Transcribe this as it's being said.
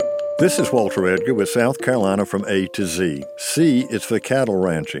This is Walter Edgar with South Carolina from A to Z. C is for cattle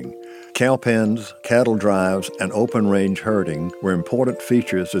ranching. Cow pens, cattle drives, and open-range herding were important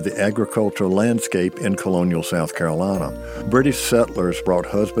features of the agricultural landscape in colonial South Carolina. British settlers brought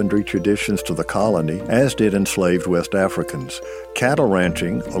husbandry traditions to the colony, as did enslaved West Africans. Cattle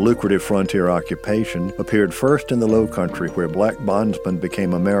ranching, a lucrative frontier occupation, appeared first in the Lowcountry, where black bondsmen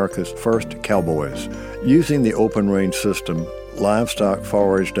became America's first cowboys. Using the open-range system, livestock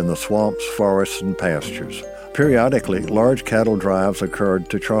foraged in the swamps, forests, and pastures. Periodically, large cattle drives occurred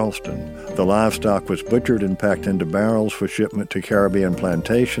to Charleston. The livestock was butchered and packed into barrels for shipment to Caribbean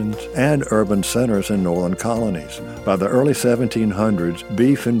plantations and urban centers in northern colonies. By the early 1700s,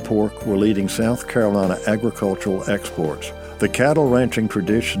 beef and pork were leading South Carolina agricultural exports. The cattle ranching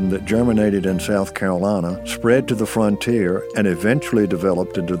tradition that germinated in South Carolina spread to the frontier and eventually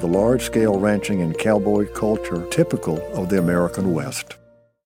developed into the large-scale ranching and cowboy culture typical of the American West.